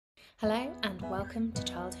Hello and welcome to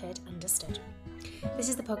Childhood Understood. This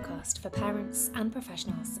is the podcast for parents and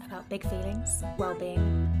professionals about big feelings,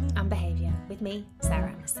 well-being and behaviour with me,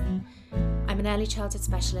 Sarah Emerson. I'm an early childhood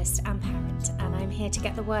specialist and parent, and I'm here to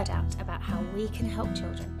get the word out about how we can help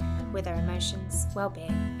children with their emotions,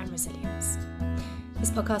 well-being and resilience. This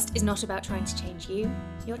podcast is not about trying to change you,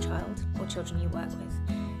 your child or children you work with.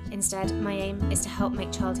 Instead, my aim is to help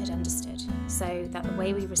make childhood understood so that the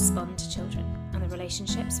way we respond to children and the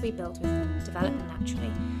relationships we build with them develop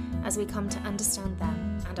naturally as we come to understand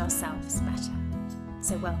them and ourselves better.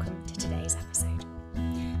 So welcome to today's episode.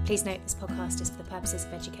 Please note this podcast is for the purposes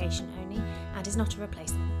of education only and is not a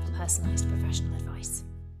replacement for personalised professional advice.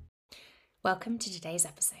 Welcome to today's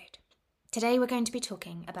episode. Today we're going to be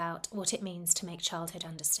talking about what it means to make childhood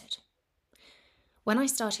understood. When I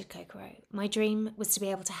started Kokoro, my dream was to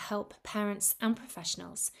be able to help parents and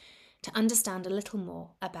professionals to understand a little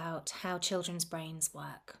more about how children's brains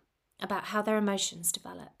work, about how their emotions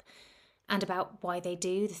develop, and about why they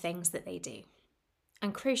do the things that they do.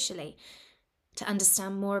 And crucially, to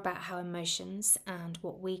understand more about how emotions and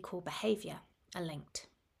what we call behaviour are linked.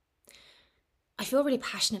 I feel really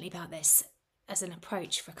passionately about this as an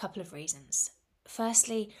approach for a couple of reasons.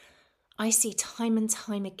 Firstly, I see time and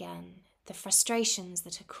time again the frustrations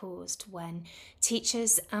that are caused when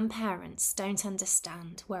teachers and parents don't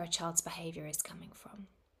understand where a child's behaviour is coming from.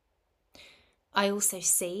 I also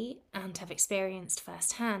see and have experienced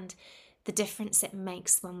firsthand the difference it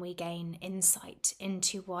makes when we gain insight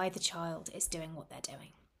into why the child is doing what they're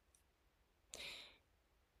doing.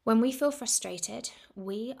 When we feel frustrated,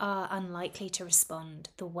 we are unlikely to respond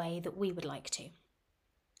the way that we would like to.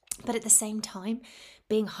 But at the same time,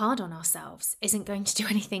 being hard on ourselves isn't going to do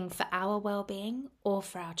anything for our well-being or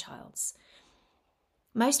for our child's.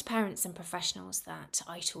 Most parents and professionals that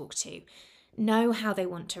I talk to know how they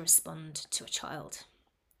want to respond to a child.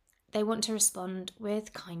 They want to respond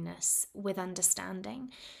with kindness, with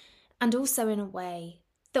understanding, and also in a way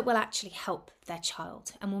that will actually help their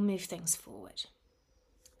child and will move things forward.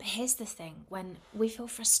 But here's the thing, when we feel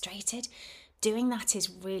frustrated, doing that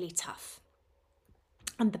is really tough.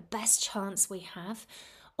 And the best chance we have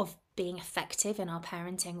of being effective in our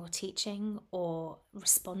parenting or teaching or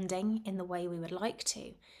responding in the way we would like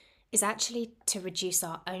to is actually to reduce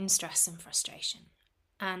our own stress and frustration.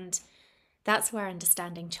 And that's where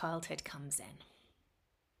understanding childhood comes in.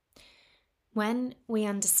 When we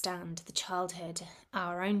understand the childhood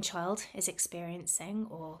our own child is experiencing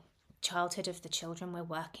or childhood of the children we're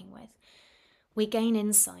working with, we gain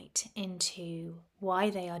insight into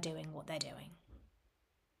why they are doing what they're doing.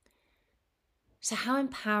 So how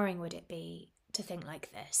empowering would it be to think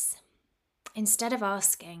like this? Instead of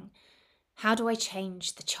asking, how do I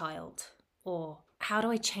change the child? Or how do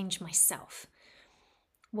I change myself?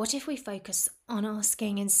 What if we focus on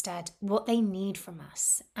asking instead what they need from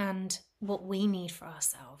us and what we need for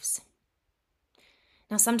ourselves?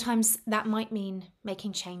 Now, sometimes that might mean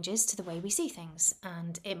making changes to the way we see things,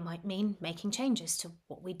 and it might mean making changes to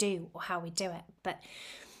what we do or how we do it. But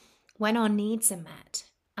when our needs are met,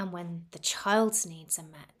 and when the child's needs are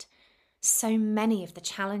met, so many of the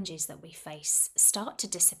challenges that we face start to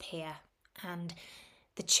disappear, and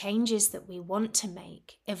the changes that we want to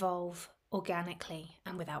make evolve organically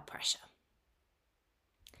and without pressure.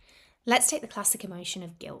 Let's take the classic emotion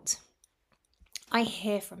of guilt. I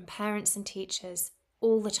hear from parents and teachers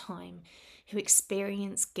all the time who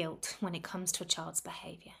experience guilt when it comes to a child's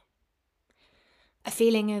behaviour. A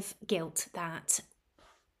feeling of guilt that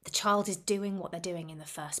the child is doing what they're doing in the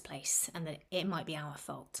first place and that it might be our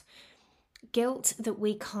fault. Guilt that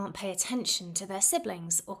we can't pay attention to their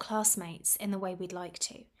siblings or classmates in the way we'd like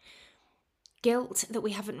to. Guilt that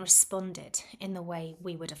we haven't responded in the way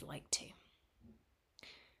we would have liked to.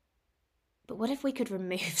 But what if we could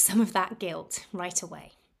remove some of that guilt right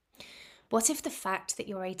away? What if the fact that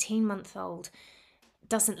your 18-month-old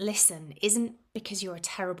doesn't listen isn't because you're a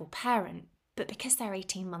terrible parent, but because they're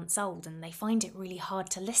 18 months old and they find it really hard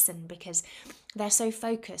to listen because they're so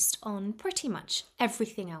focused on pretty much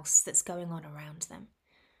everything else that's going on around them?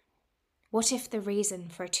 What if the reason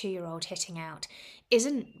for a 2-year-old hitting out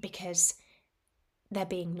isn't because they're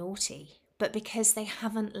being naughty, but because they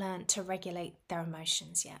haven't learnt to regulate their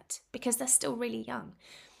emotions yet, because they're still really young?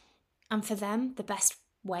 And for them, the best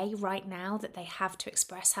way right now that they have to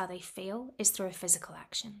express how they feel is through a physical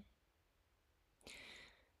action.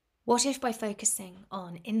 What if by focusing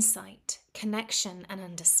on insight, connection and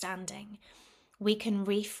understanding, we can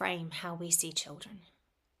reframe how we see children,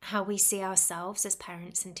 how we see ourselves as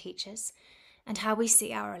parents and teachers, and how we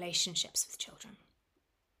see our relationships with children?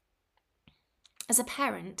 As a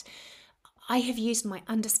parent, I have used my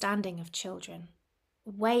understanding of children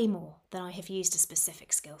way more than I have used a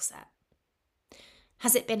specific skill set.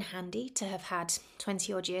 Has it been handy to have had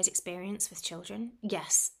 20 odd years experience with children?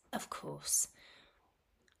 Yes, of course.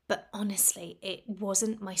 But honestly, it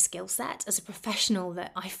wasn't my skill set as a professional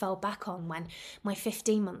that I fell back on when my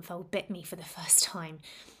 15-month-old bit me for the first time.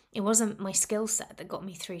 It wasn't my skill set that got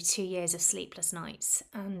me through 2 years of sleepless nights,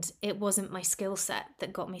 and it wasn't my skill set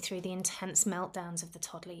that got me through the intense meltdowns of the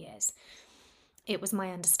toddler years. It was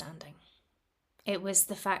my understanding. It was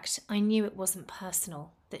the fact I knew it wasn't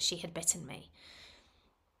personal that she had bitten me.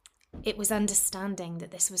 It was understanding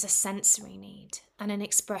that this was a sensory need and an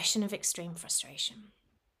expression of extreme frustration.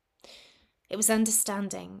 It was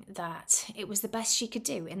understanding that it was the best she could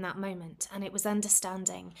do in that moment, and it was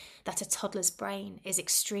understanding that a toddler's brain is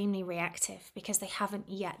extremely reactive because they haven't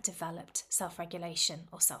yet developed self-regulation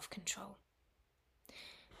or self-control.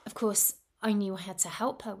 Of course, I knew I had to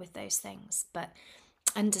help her with those things, but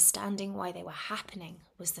understanding why they were happening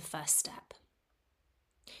was the first step.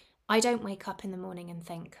 I don't wake up in the morning and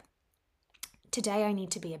think, today I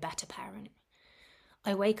need to be a better parent.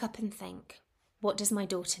 I wake up and think, what does my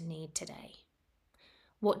daughter need today?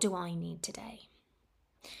 What do I need today?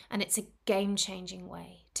 And it's a game-changing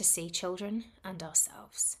way to see children and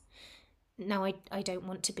ourselves. Now, I don't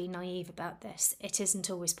want to be naive about this. It isn't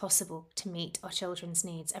always possible to meet our children's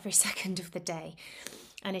needs every second of the day,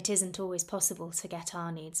 and it isn't always possible to get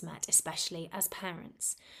our needs met, especially as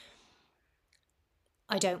parents.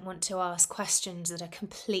 I don't want to ask questions that are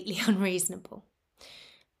completely unreasonable.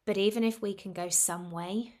 But even if we can go some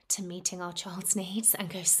way to meeting our child's needs and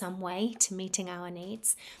go some way to meeting our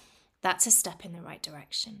needs, that's a step in the right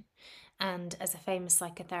direction. And as a famous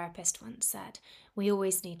psychotherapist once said, we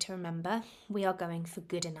always need to remember we are going for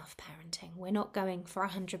good enough parenting. We're not going for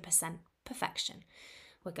 100% perfection.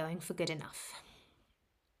 We're going for good enough.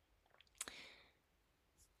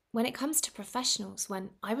 When it comes to professionals, when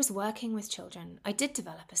I was working with children, I did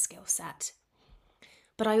develop a skill set.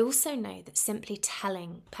 But I also know that simply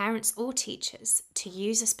telling parents or teachers to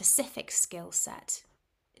use a specific skill set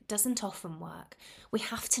doesn't often work. We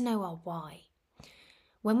have to know our why.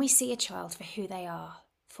 When we see a child for who they are,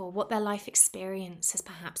 for what their life experience has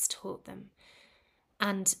perhaps taught them,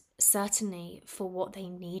 and certainly for what they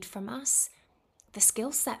need from us, the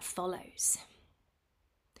skill set follows.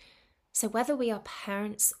 So whether we are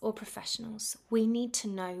parents or professionals, we need to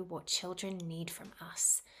know what children need from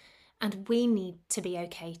us. And we need to be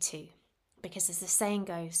okay too, because as the saying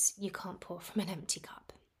goes, you can't pour from an empty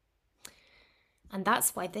cup. And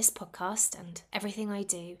that's why this podcast and everything I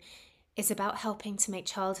do is about helping to make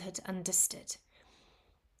childhood understood.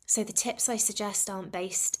 So the tips I suggest aren't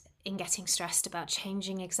based in getting stressed about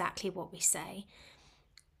changing exactly what we say,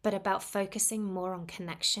 but about focusing more on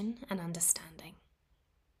connection and understanding.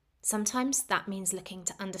 Sometimes that means looking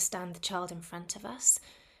to understand the child in front of us,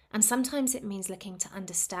 and sometimes it means looking to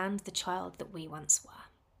understand the child that we once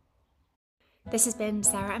were. This has been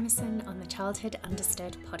Sarah Emerson on the Childhood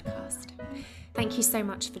Understood podcast. Thank you so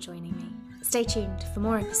much for joining me. Stay tuned for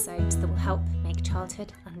more episodes that will help make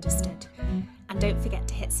childhood understood. And don't forget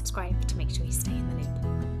to hit subscribe to make sure you stay in the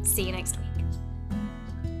loop. See you next week.